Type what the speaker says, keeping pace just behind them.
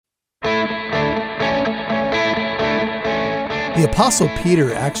The Apostle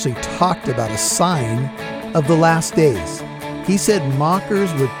Peter actually talked about a sign of the last days. He said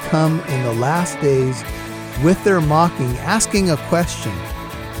mockers would come in the last days with their mocking, asking a question: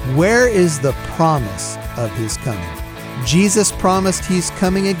 where is the promise of his coming? Jesus promised he's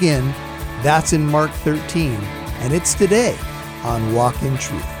coming again. That's in Mark 13, and it's today on Walk in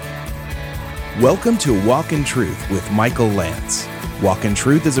Truth. Welcome to Walk in Truth with Michael Lance. Walk in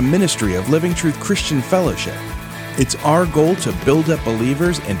Truth is a ministry of Living Truth Christian Fellowship. It's our goal to build up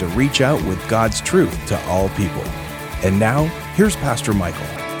believers and to reach out with God's truth to all people. And now, here's Pastor Michael.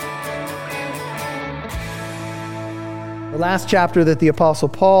 The last chapter that the Apostle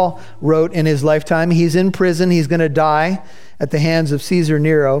Paul wrote in his lifetime, he's in prison, he's going to die at the hands of Caesar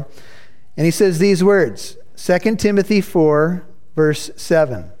Nero. And he says these words, 2 Timothy 4, verse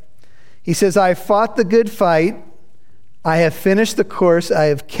 7. He says, I fought the good fight, I have finished the course, I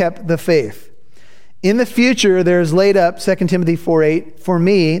have kept the faith. In the future, there is laid up, 2 Timothy 4:8, for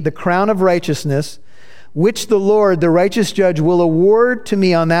me, the crown of righteousness, which the Lord, the righteous judge, will award to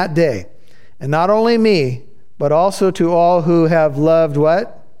me on that day. And not only me, but also to all who have loved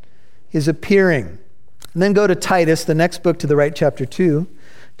what? His appearing. And then go to Titus, the next book to the right, chapter 2.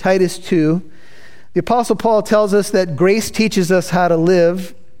 Titus 2. The Apostle Paul tells us that grace teaches us how to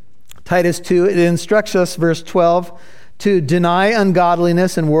live. Titus 2, it instructs us, verse 12, to deny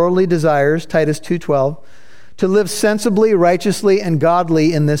ungodliness and worldly desires, Titus 2:12, to live sensibly, righteously, and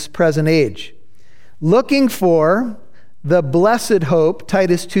godly in this present age. Looking for the blessed hope,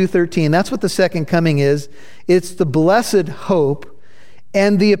 Titus 2:13, that's what the second coming is. It's the blessed hope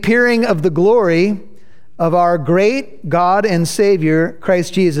and the appearing of the glory of our great God and Savior,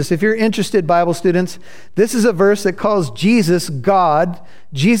 Christ Jesus. If you're interested, Bible students, this is a verse that calls Jesus God.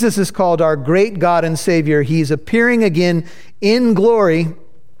 Jesus is called our great God and Savior. He's appearing again in glory,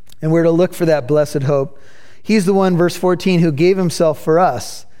 and we're to look for that blessed hope. He's the one, verse 14, who gave himself for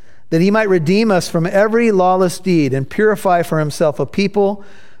us, that he might redeem us from every lawless deed and purify for himself a people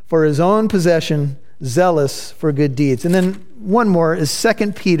for his own possession, zealous for good deeds. And then one more is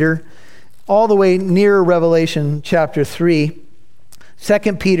 2 Peter, all the way near Revelation chapter 3. 2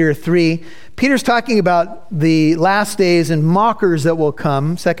 Peter 3. Peter's talking about the last days and mockers that will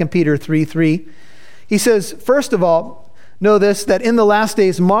come. 2 Peter 3:3. He says, first of all, know this, that in the last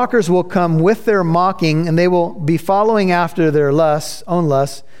days mockers will come with their mocking, and they will be following after their lusts, own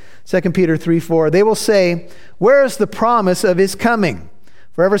lusts. 2 Peter 3:4. They will say, where is the promise of his coming?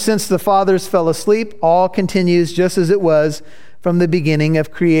 For ever since the fathers fell asleep, all continues just as it was from the beginning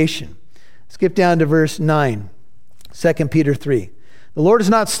of creation. Skip down to verse 9, 2 Peter 3. The Lord is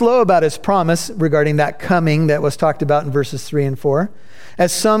not slow about his promise regarding that coming that was talked about in verses 3 and 4,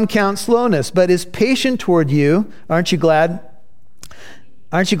 as some count slowness, but is patient toward you. Aren't you glad?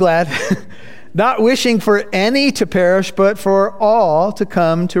 Aren't you glad? Not wishing for any to perish, but for all to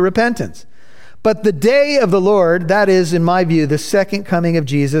come to repentance. But the day of the Lord, that is, in my view, the second coming of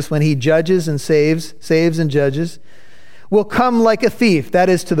Jesus, when he judges and saves and judges, will come like a thief, that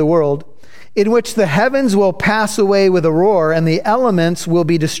is, to the world, in which the heavens will pass away with a roar, and the elements will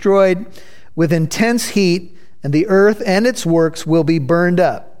be destroyed with intense heat, and the earth and its works will be burned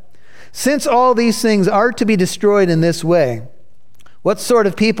up. Since all these things are to be destroyed in this way, what sort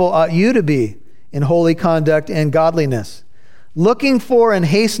of people ought you to be in holy conduct and godliness, looking for and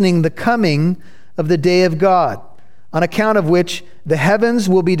hastening the coming of the day of God, on account of which the heavens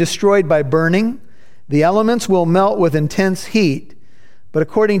will be destroyed by burning, the elements will melt with intense heat. But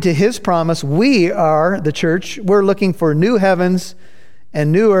according to his promise, we are, the church, we're looking for new heavens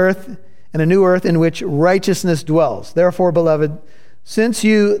and new earth, and a new earth in which righteousness dwells. Therefore, beloved, since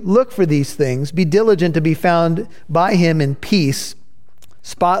you look for these things, be diligent to be found by him in peace,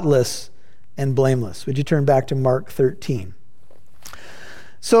 spotless and blameless. Would you turn back to Mark 13?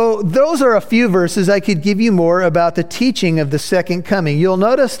 So those are a few verses. I could give you more about the teaching of the second coming. You'll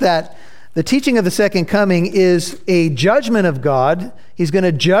notice that the teaching of the second coming is a judgment of God. He's going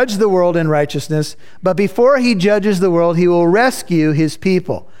to judge the world in righteousness, but before he judges the world, he will rescue his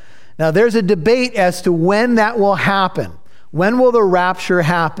people. Now, there's a debate as to when that will happen. When will the rapture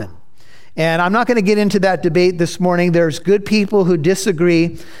happen? And I'm not going to get into that debate this morning. There's good people who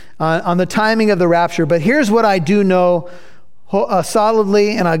disagree on the timing of the rapture, but here's what I do know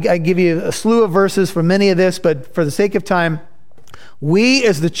solidly, and I give you a slew of verses for many of this, but for the sake of time, we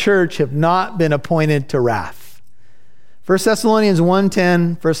as the church have not been appointed to wrath. 1 Thessalonians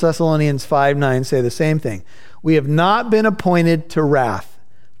 1:10, 1 Thessalonians 5:9 say the same thing. We have not been appointed to wrath,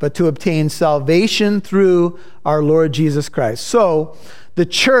 but to obtain salvation through our Lord Jesus Christ. So the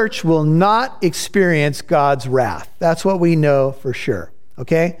church will not experience God's wrath. That's what we know for sure.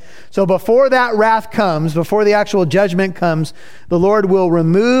 Okay? So before that wrath comes, before the actual judgment comes, the Lord will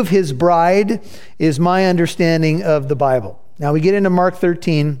remove his bride, is my understanding of the Bible. Now we get into Mark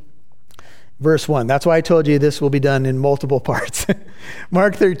 13, verse 1. That's why I told you this will be done in multiple parts.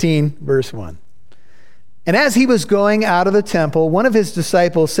 Mark 13, verse 1. And as he was going out of the temple, one of his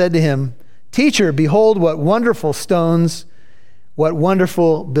disciples said to him, "Teacher, behold what wonderful stones, what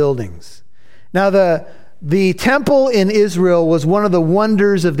wonderful buildings." Now the temple in Israel was one of the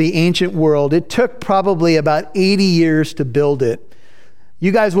wonders of the ancient world. It took probably about 80 years to build it.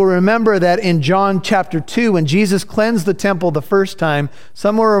 You guys will remember that in John chapter 2, when Jesus cleansed the temple the first time,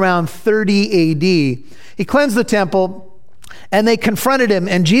 somewhere around 30 AD, he cleansed the temple and they confronted him.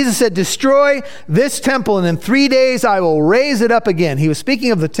 And Jesus said, "Destroy this temple, and in 3 days I will raise it up again." He was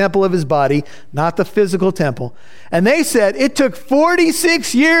speaking of the temple of his body, not the physical temple. And they said, "It took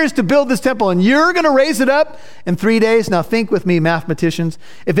 46 years to build this temple, and you're going to raise it up in 3 days?" Now think with me, mathematicians.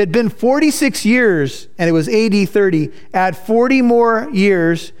 If it had been 46 years and it was AD 30, add 40 more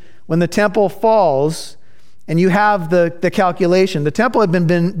years when the temple falls, and you have the calculation. The temple had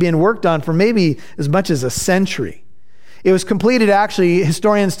been being worked on for maybe as much as a century. It was completed, actually,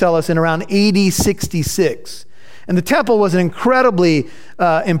 historians tell us, in around AD 66. And the temple was an incredibly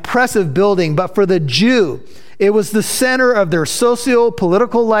impressive building, but for the Jew, it was the center of their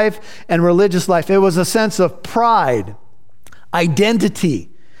socio-political life and religious life. It was a sense of pride, identity.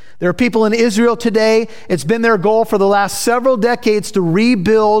 There are people in Israel today, it's been their goal for the last several decades to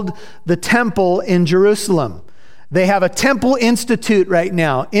rebuild the temple in Jerusalem. They have a temple institute right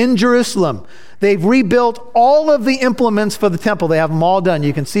now in Jerusalem. They've rebuilt all of the implements for the temple. They have them all done.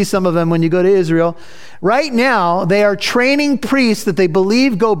 You can see some of them when you go to Israel. Right now, they are training priests that they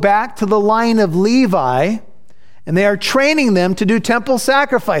believe go back to the line of Levi, and they are training them to do temple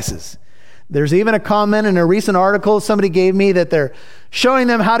sacrifices. There's even a comment in a recent article somebody gave me that they're showing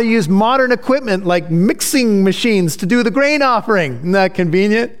them how to use modern equipment like mixing machines to do the grain offering. Isn't that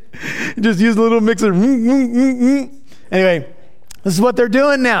convenient? Just use a little mixer. Anyway, this is what they're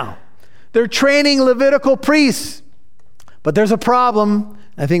doing now. They're training Levitical priests. But there's a problem.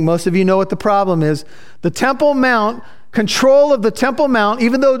 I think most of you know what the problem is. The Temple Mount, control of the Temple Mount,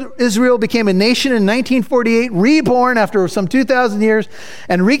 even though Israel became a nation in 1948, reborn after some 2,000 years,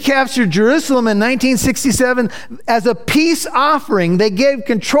 and recaptured Jerusalem in 1967, as a peace offering, they gave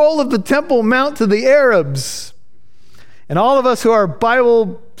control of the Temple Mount to the Arabs. And all of us who are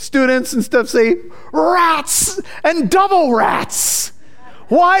Bible students and stuff say, rats and double rats.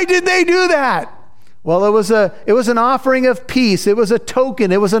 Why did they do that? Well, it was an offering of peace. It was a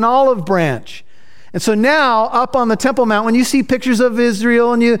token. It was an olive branch. And so now, up on the Temple Mount, when you see pictures of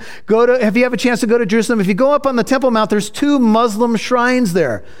Israel and if you have a chance to go to Jerusalem, if you go up on the Temple Mount, there's 2 Muslim shrines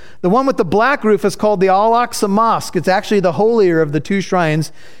there. The one with the black roof is called the Al-Aqsa Mosque. It's actually the holier of the 2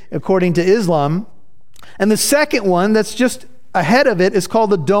 shrines, according to Islam. And the second one that's just ahead of it is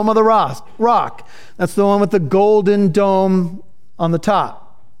called the Dome of the Rock. That's the one with the golden dome on the top.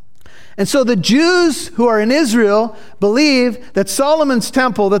 And so the Jews who are in Israel believe that Solomon's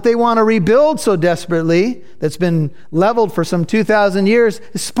temple that they want to rebuild so desperately, that's been leveled for some 2,000 years,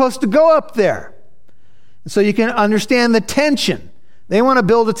 is supposed to go up there. And so you can understand the tension. They want to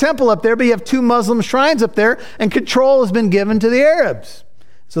build a temple up there, but you have 2 Muslim shrines up there, and control has been given to the Arabs.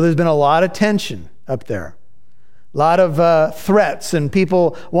 So there's been a lot of tension up there. A lot of threats and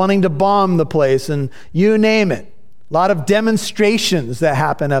people wanting to bomb the place and you name it. A lot of demonstrations that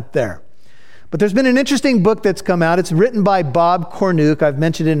happen up there. But there's been an interesting book that's come out. It's written by Bob Cornuke. I've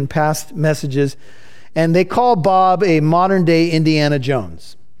mentioned it in past messages. And they call Bob a modern-day Indiana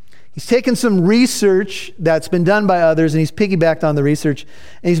Jones. He's taken some research that's been done by others, and he's piggybacked on the research.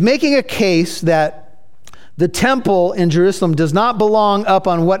 And he's making a case that the temple in Jerusalem does not belong up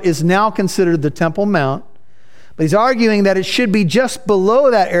on what is now considered the Temple Mount. But he's arguing that it should be just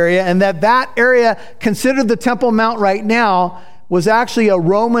below that area, and that area considered the Temple Mount right now was actually a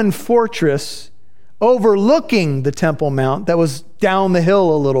Roman fortress overlooking the Temple Mount that was down the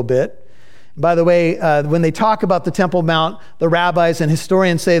hill a little bit. By the way, when they talk about the Temple Mount, the rabbis and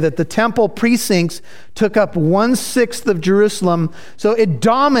historians say that the temple precincts took up 1/6 of Jerusalem, so it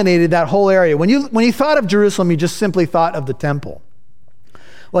dominated that whole area. When you thought of Jerusalem, you just simply thought of the temple.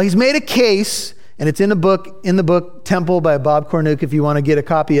 Well, he's made a case, and it's in the book Temple by Bob Cornuke, if you want to get a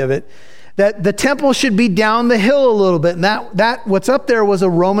copy of it, that the temple should be down the hill a little bit. And that what's up there was a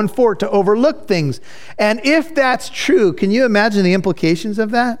Roman fort to overlook things. And if that's true, can you imagine the implications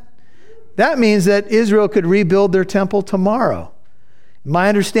of that? That means that Israel could rebuild their temple tomorrow. My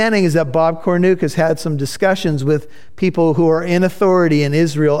understanding is that Bob Cornuke has had some discussions with people who are in authority in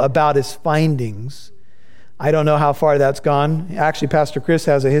Israel about his findings. I don't know how far that's gone. Actually, Pastor Chris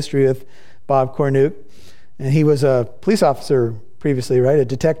has a history with Bob Cornuke, and he was a police officer previously, right? A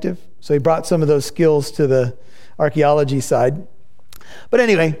detective. So he brought some of those skills to the archaeology side. But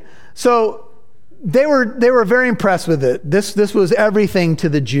anyway, so they were very impressed with it. This was everything to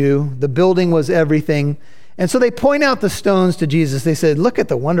the Jew. The building was everything. And so they point out the stones to Jesus. They said, look at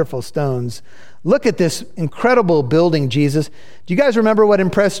the wonderful stones. Look at this incredible building, Jesus. Do you guys remember what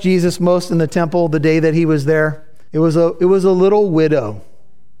impressed Jesus most in the temple the day that he was there? It was a little widow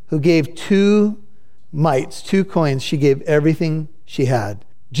who gave 2 mites, 2 coins. She gave everything she had.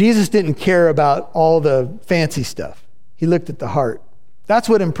 Jesus didn't care about all the fancy stuff. He looked at the heart. That's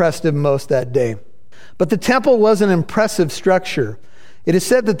what impressed him most that day. But the temple was an impressive structure. It is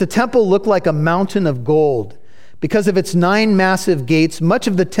said that the temple looked like a mountain of gold. Because of its 9 massive gates, much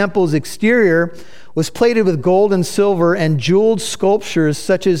of the temple's exterior was plated with gold and silver and jeweled sculptures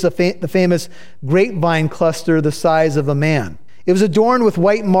such as the famous grapevine cluster the size of a man. It was adorned with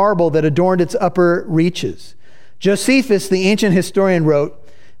white marble that adorned its upper reaches. Josephus, the ancient historian, wrote,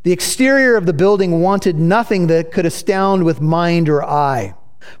 "The exterior of the building wanted nothing that could astound with mind or eye.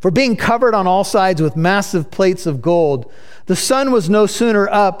 For being covered on all sides with massive plates of gold, the sun was no sooner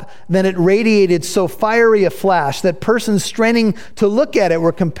up than it radiated so fiery a flash that persons straining to look at it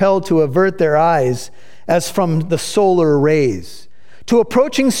were compelled to avert their eyes as from the solar rays. To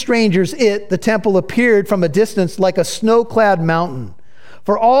approaching strangers, the temple, appeared from a distance like a snow-clad mountain.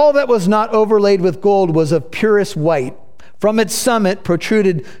 For all that was not overlaid with gold was of purest white. From its summit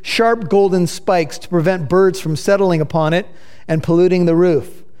protruded sharp golden spikes to prevent birds from settling upon it and polluting the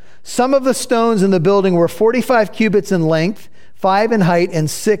roof. Some of the stones in the building were 45 cubits in length, 5 in height, and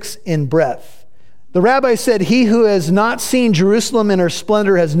 6 in breadth." The rabbi said, "He who has not seen Jerusalem in her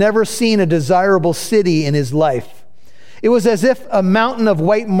splendor has never seen a desirable city in his life. It was as if a mountain of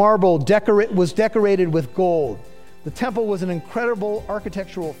white marble was decorated with gold. The temple was an incredible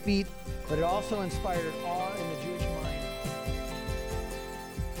architectural feat, but it also inspired awe in the Jewish mind."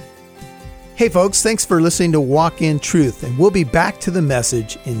 Hey folks, thanks for listening to Walk in Truth, and we'll be back to the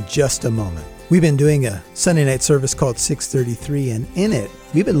message in just a moment. We've been doing a Sunday night service called 633, and in it,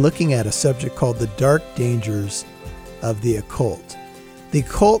 we've been looking at a subject called the dark dangers of the occult. The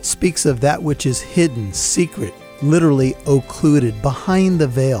occult speaks of that which is hidden, secret, literally occluded, behind the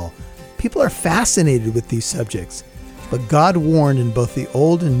veil. People are fascinated with these subjects, but God warned in both the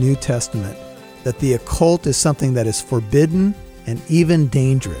Old and New Testament that the occult is something that is forbidden and even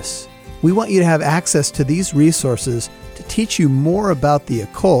dangerous. We want you to have access to these resources to teach you more about the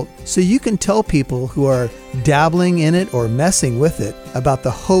occult so you can tell people who are dabbling in it or messing with it about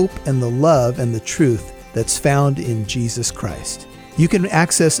the hope and the love and the truth that's found in Jesus Christ. You can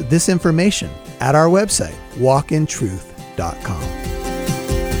access this information at our website, walkintruth.com.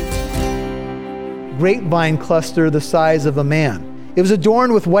 Grapevine cluster the size of a man. It was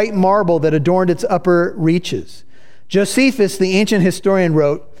adorned with white marble that adorned its upper reaches. Josephus, the ancient historian,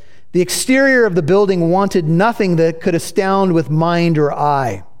 wrote, "The exterior of the building wanted nothing that could astound with mind or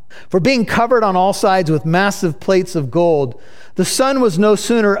eye. For being covered on all sides with massive plates of gold, the sun was no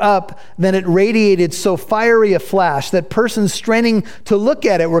sooner up than it radiated so fiery a flash that persons straining to look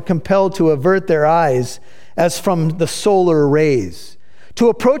at it were compelled to avert their eyes as from the solar rays. To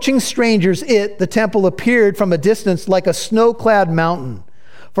approaching strangers, the temple, appeared from a distance like a snow-clad mountain.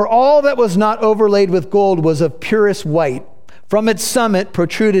 For all that was not overlaid with gold was of purest white. From its summit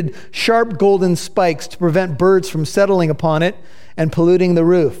protruded sharp golden spikes to prevent birds from settling upon it and polluting the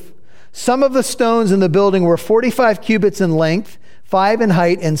roof. Some of the stones in the building were 45 cubits in length, 5 in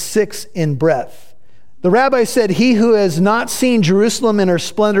height, and 6 in breadth." The rabbi said, "He who has not seen Jerusalem in her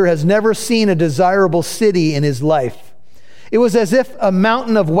splendor has never seen a desirable city in his life. It was as if a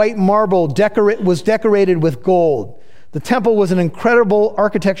mountain of white marble was decorated with gold. The temple was an incredible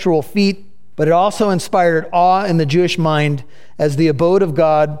architectural feat, but it also inspired awe in the Jewish mind as the abode of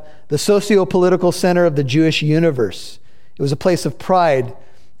God, the socio-political center of the Jewish universe. It was a place of pride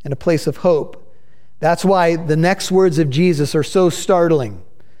and a place of hope. That's why the next words of Jesus are so startling.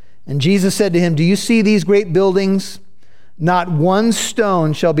 And Jesus said to him, 'Do you see these great buildings? Not one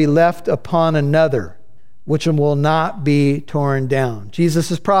stone shall be left upon another, which will not be torn down.'"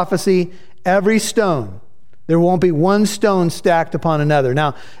 Jesus' prophecy, every stone, there won't be one stone stacked upon another.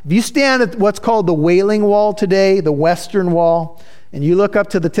 Now, if you stand at what's called the Wailing Wall today, the Western Wall, and you look up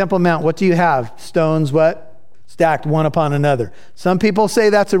to the Temple Mount, what do you have? Stones, what? Stacked one upon another. Some people say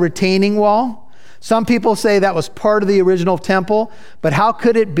that's a retaining wall. Some people say that was part of the original temple. But how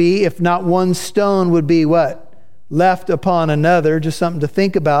could it be if not one stone would be what? Left upon another? Just something to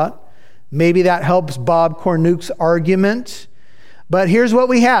think about. Maybe that helps Bob Cornuke's argument. But here's what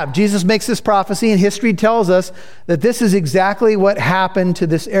we have. Jesus makes this prophecy, and history tells us that this is exactly what happened to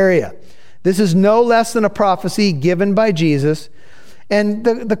this area. This is no less than a prophecy given by Jesus. And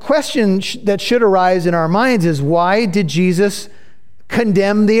the question that should arise in our minds is, why did Jesus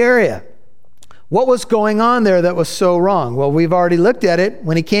condemn the area? What was going on there that was so wrong? Well, we've already looked at it.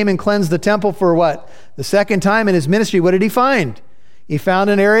 When he came and cleansed the temple for what? The second time in his ministry, what did he find? He found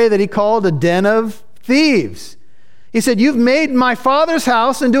an area that he called a den of thieves. He said, you've made my Father's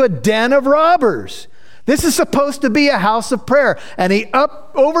house into a den of robbers. This is supposed to be a house of prayer. And he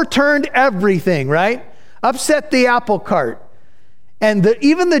overturned everything, right? Upset the apple cart. And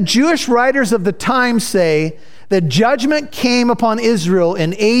even the Jewish writers of the time say that judgment came upon Israel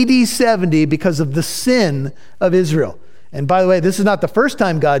in AD 70 because of the sin of Israel. And by the way, this is not the first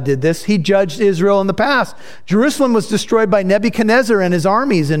time God did this. He judged Israel in the past. Jerusalem was destroyed by Nebuchadnezzar and his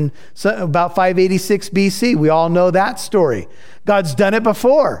armies in about 586 BC. We all know that story. God's done it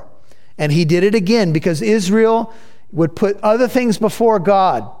before. And he did it again because Israel would put other things before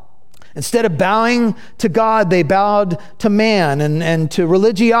God. Instead of bowing to God, they bowed to man and to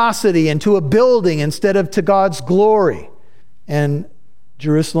religiosity and to a building instead of to God's glory. And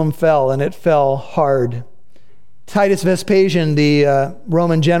Jerusalem fell, and it fell hard. Titus Vespasian, the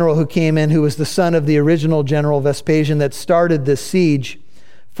Roman general who came in, who was the son of the original general Vespasian that started this siege,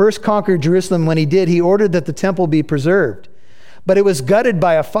 first conquered Jerusalem. When he did, he ordered that the temple be preserved. But it was gutted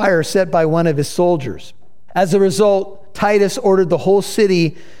by a fire set by one of his soldiers. As a result, Titus ordered the whole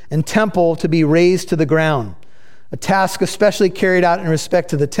city and temple to be razed to the ground, a task especially carried out in respect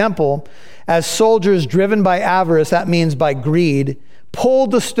to the temple, as soldiers driven by avarice, that means by greed,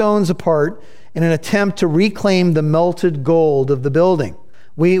 pulled the stones apart in an attempt to reclaim the melted gold of the building.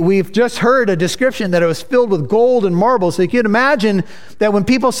 We've just heard a description that it was filled with gold and marble. So you can imagine that when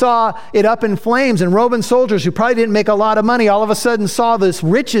people saw it up in flames, and Roman soldiers who probably didn't make a lot of money all of a sudden saw this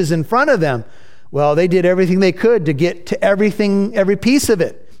riches in front of them. Well, they did everything they could to get to everything, every piece of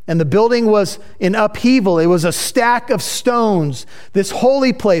it. And the building was in upheaval. It was a stack of stones. This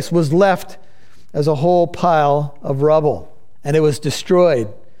holy place was left as a whole pile of rubble, and it was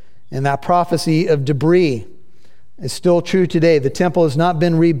destroyed. And that prophecy of debris is still true today. The temple has not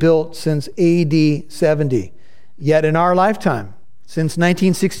been rebuilt since AD 70. Yet in our lifetime, since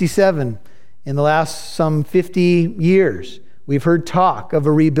 1967, in the last some 50 years, we've heard talk of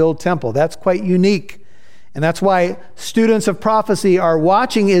a rebuilt temple. That's quite unique. And that's why students of prophecy are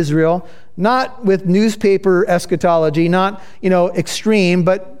watching Israel, not with newspaper eschatology, not, extreme,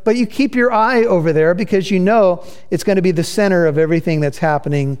 but you keep your eye over there because you know it's going to be the center of everything that's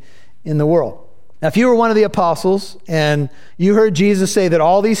happening in the world. Now, if you were one of the apostles and you heard Jesus say that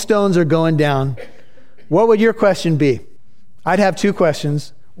all these stones are going down, what would your question be? I'd have two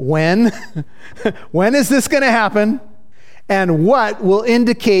questions. When? When is this going to happen? And what will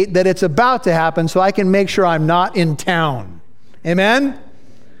indicate that it's about to happen so I can make sure I'm not in town? Amen?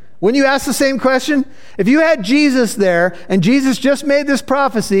 Wouldn't you ask the same question? If you had Jesus there and Jesus just made this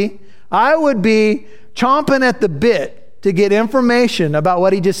prophecy, I would be chomping at the bit to get information about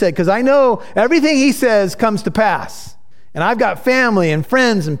what he just said, because I know everything he says comes to pass. And I've got family and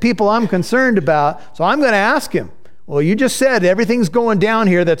friends and people I'm concerned about, so I'm going to ask him, well, you just said everything's going down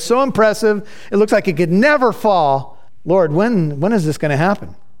here. That's so impressive. It looks like it could never fall. Lord, when is this going to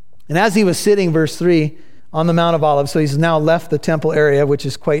happen? And as he was sitting, verse 3, on the Mount of Olives, so he's now left the temple area, which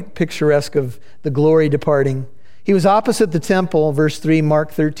is quite picturesque of the glory departing. He was opposite the temple, verse 3,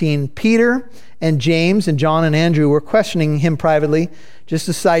 Mark 13. Peter and James and John and Andrew were questioning him privately. Just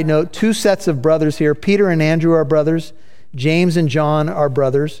a side note, two sets of brothers here. Peter and Andrew are brothers. James and John are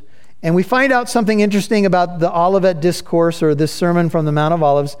brothers. And we find out something interesting about the Olivet Discourse, or this sermon from the Mount of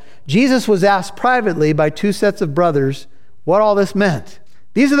Olives. Jesus was asked privately by two sets of brothers what all this meant.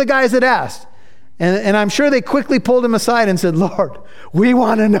 These are the guys that asked. And I'm sure they quickly pulled him aside and said, Lord, we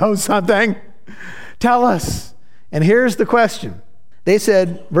want to know something. Tell us. And here's the question. They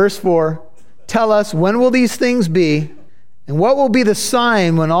said, verse 4, tell us, when will these things be? And what will be the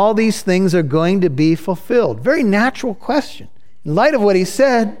sign when all these things are going to be fulfilled? Very natural question. In light of what he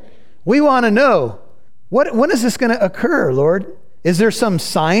said, we want to know, when is this going to occur, Lord? Is there some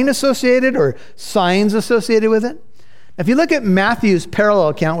sign associated or signs associated with it? If you look at Matthew's parallel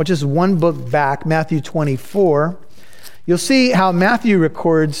account, which is one book back, Matthew 24, you'll see how Matthew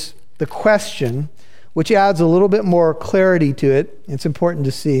records the question, which adds a little bit more clarity to it. It's important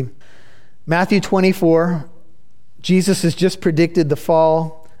to see. Matthew 24, Jesus has just predicted the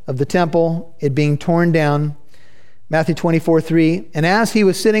fall of the temple, it being torn down. Matthew 24:3, and as he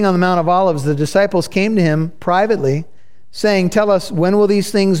was sitting on the Mount of Olives, the disciples came to him privately, saying, tell us, when will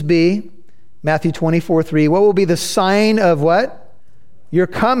these things be? Matthew 24:3, what will be the sign of what? your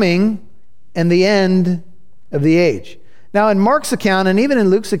coming and the end of the age. Now, in Mark's account and even in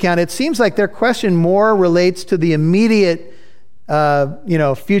Luke's account, it seems like their question more relates to the immediate,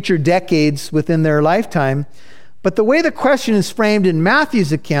 future decades within their lifetime. But the way the question is framed in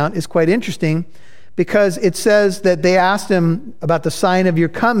Matthew's account is quite interesting, because it says that they asked him about the sign of your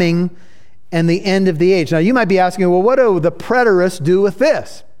coming and the end of the age. Now, you might be asking, well, what do the preterists do with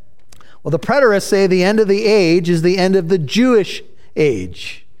this? Well, the preterists say the end of the age is the end of the Jewish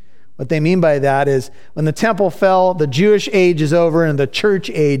age. What they mean by that is when the temple fell, the Jewish age is over and the church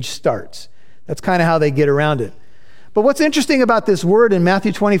age starts. That's kind of how they get around it. But what's interesting about this word in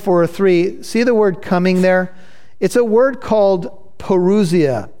Matthew 24:3, see the word coming there? It's a word called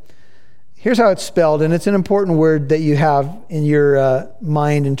parousia. Here's how it's spelled, and it's an important word that you have in your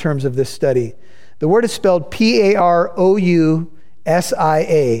mind in terms of this study. The word is spelled Parousia,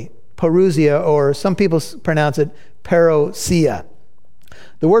 parousia, or some people pronounce it parousia.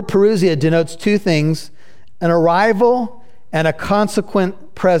 The word parousia denotes two things: an arrival and a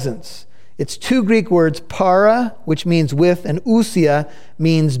consequent presence. It's two Greek words, para, which means with, and ousia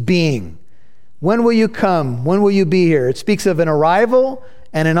means being. When will you come? When will you be here? It speaks of an arrival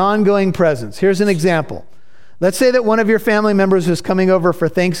and an ongoing presence. Here's an example. Let's say that one of your family members was coming over for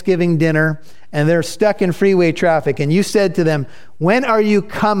Thanksgiving dinner and they're stuck in freeway traffic, and you said to them, "When are you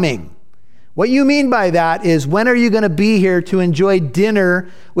coming?" What you mean by that is, when are you going to be here to enjoy dinner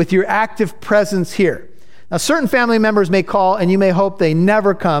with your active presence here? Now, certain family members may call and you may hope they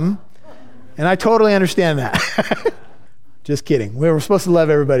never come, and I totally understand that. Just kidding. We were supposed to love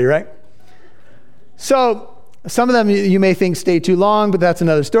everybody, right? So some of them you may think stay too long, but that's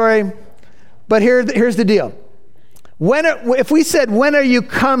another story. But here's the deal. If we said, "When are you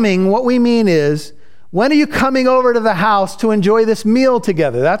coming?" what we mean is, when are you coming over to the house to enjoy this meal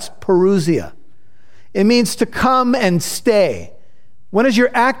together? That's parousia. It means to come and stay. When is your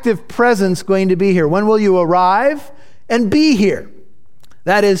active presence going to be here? When will you arrive and be here?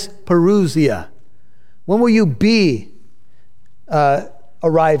 That is parousia. When will you be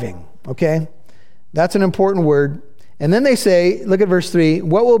arriving? Okay? That's an important word. And then they say, look at verse 3,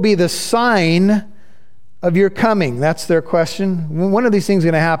 what will be the sign of your coming? That's their question. One of these things is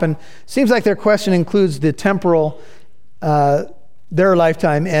going to happen. Seems like their question includes the temporal, their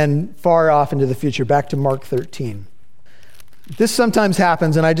lifetime, and far off into the future. Back to Mark 13. This sometimes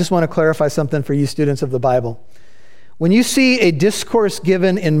happens, and I just want to clarify something for you students of the Bible. When you see a discourse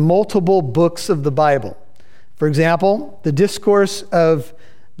given in multiple books of the Bible, for example, the discourse of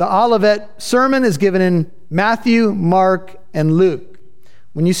the Olivet sermon is given in Matthew, Mark, and Luke.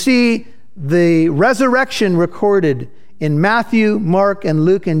 When you see the resurrection recorded in Matthew, Mark, and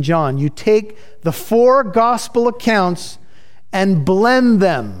Luke, and John, you take the four gospel accounts and blend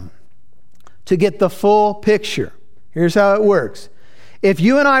them to get the full picture. Here's how it works. If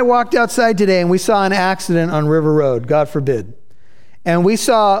you and I walked outside today and we saw an accident on River Road, God forbid, and we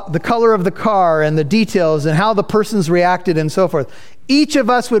saw the color of the car and the details and how the person's reacted and so forth, each of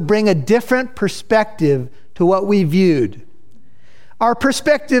us would bring a different perspective to what we viewed. Our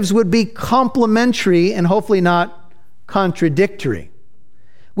perspectives would be complementary and hopefully not contradictory.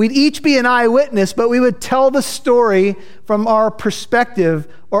 We'd each be an eyewitness, but we would tell the story from our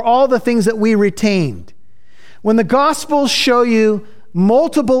perspective, or all the things that we retained. When the Gospels show you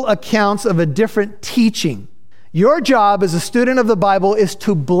multiple accounts of a different teaching, your job as a student of the Bible is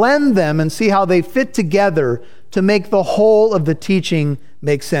to blend them and see how they fit together to make the whole of the teaching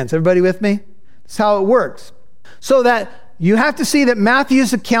make sense. Everybody with me? That's how it works. So that you have to see that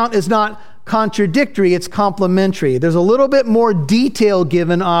Matthew's account is not contradictory, it's complementary. There's a little bit more detail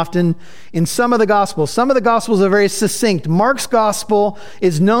given often in some of the Gospels. Some of the Gospels are very succinct. Mark's Gospel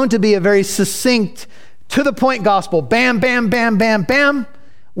is known to be a very succinct, to-the-point gospel. Bam, bam, bam, bam, bam.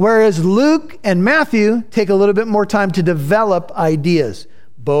 Whereas Luke and Matthew take a little bit more time to develop ideas.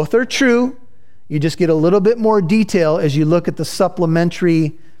 Both are true. You just get a little bit more detail as you look at the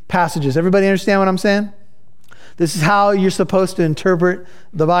supplementary passages. Everybody understand what I'm saying? This is how you're supposed to interpret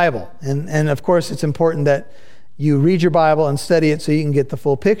the Bible. And of course, it's important that you read your Bible and study it so you can get the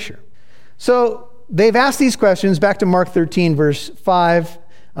full picture. So they've asked these questions. Back to Mark 13, verse 5.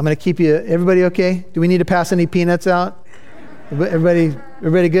 I'm going to keep you, everybody okay? Do we need to pass any peanuts out?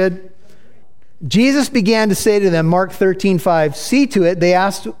 Everybody good? Jesus began to say to them, Mark 13:5, see to it, they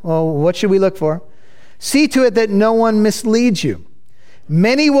asked, well, what should we look for? See to it that no one misleads you.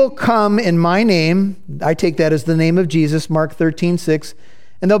 Many will come in my name. I take that as the name of Jesus, Mark 13:6.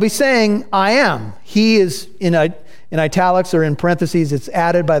 And they'll be saying, I am. He is in italics or in parentheses. It's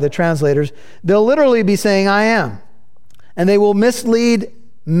added by the translators. They'll literally be saying, I am. And they will mislead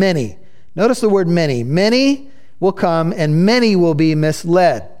many. Notice the word many. Many will come and many will be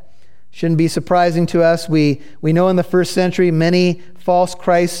misled. Shouldn't be surprising to us. We know in the first century many false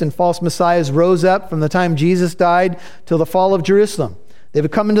Christs and false messiahs rose up from the time Jesus died till the fall of Jerusalem. They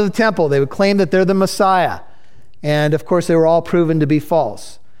would come into the temple. They would claim that they're the Messiah. And of course, they were all proven to be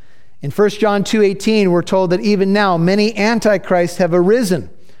false. In 1 John 2:18, we're told that even now many antichrists have arisen.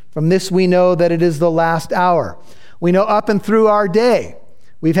 From this we know that it is the last hour. We know up and through our day,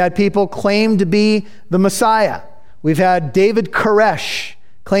 we've had people claim to be the Messiah. We've had David Koresh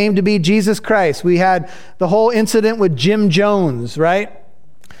claim to be Jesus Christ. We had the whole incident with Jim Jones, right?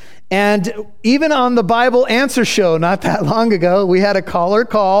 And even on the Bible Answer Show not that long ago, we had a caller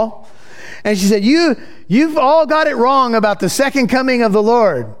call, and she said, you've all got it wrong about the second coming of the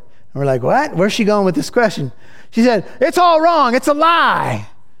Lord. And we're like, what? Where's she going with this question? She said, it's all wrong. It's a lie.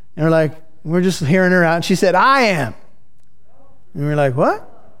 And we're like, we're just hearing her out. And she said, I am. And we're like, what?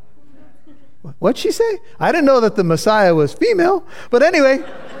 What'd she say? I didn't know that the Messiah was female. But anyway.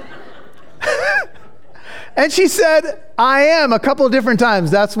 And she said, I am, a couple of different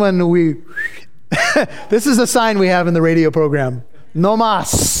times. That's when we, this is a sign we have in the radio program. No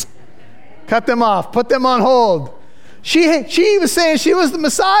mas. Cut them off. Put them on hold. She was saying she was the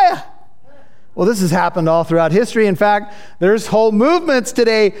Messiah. Well, this has happened all throughout history. In fact, there's whole movements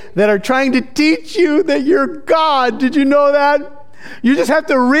today that are trying to teach you that you're God. Did you know that? You just have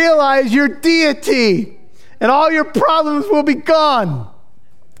to realize your deity, and all your problems will be gone.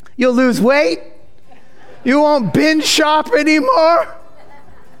 You'll lose weight. You won't binge shop anymore.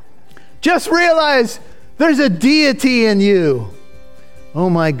 Just realize there's a deity in you. Oh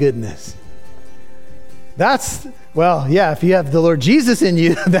my goodness. Well, yeah, if you have the Lord Jesus in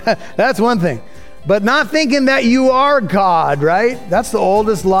you, that's one thing. But not thinking that you are God, right? That's the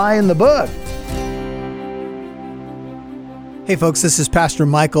oldest lie in the book. Hey folks, this is Pastor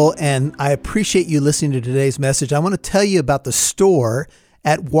Michael, and I appreciate you listening to today's message. I want to tell you about the store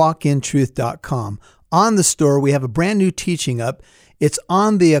at walkintruth.com. On the store, we have a brand new teaching up. It's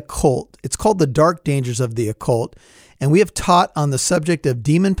on the occult. It's called The Dark Dangers of the Occult. And we have taught on the subject of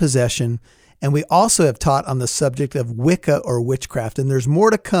demon possession, and we also have taught on the subject of Wicca or witchcraft. And there's more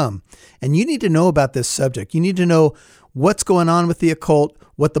to come. And you need to know about this subject. You need to know what's going on with the occult,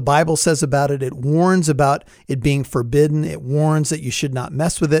 what the Bible says about it. It warns about it being forbidden. It warns that you should not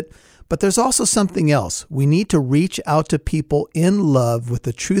mess with it. But there's also something else. We need to reach out to people in love with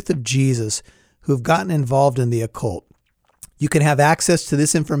the truth of Jesus who've gotten involved in the occult. You can have access to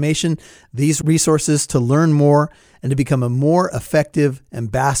this information, these resources, to learn more and to become a more effective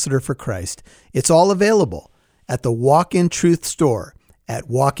ambassador for Christ. It's all available at the Walk in Truth store at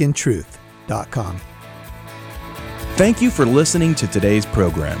walkintruth.com. Thank you for listening to today's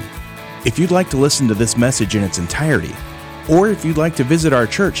program. If you'd like to listen to this message in its entirety, or if you'd like to visit our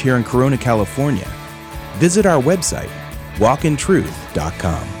church here in Corona, California, visit our website,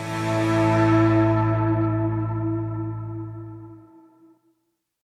 walkintruth.com.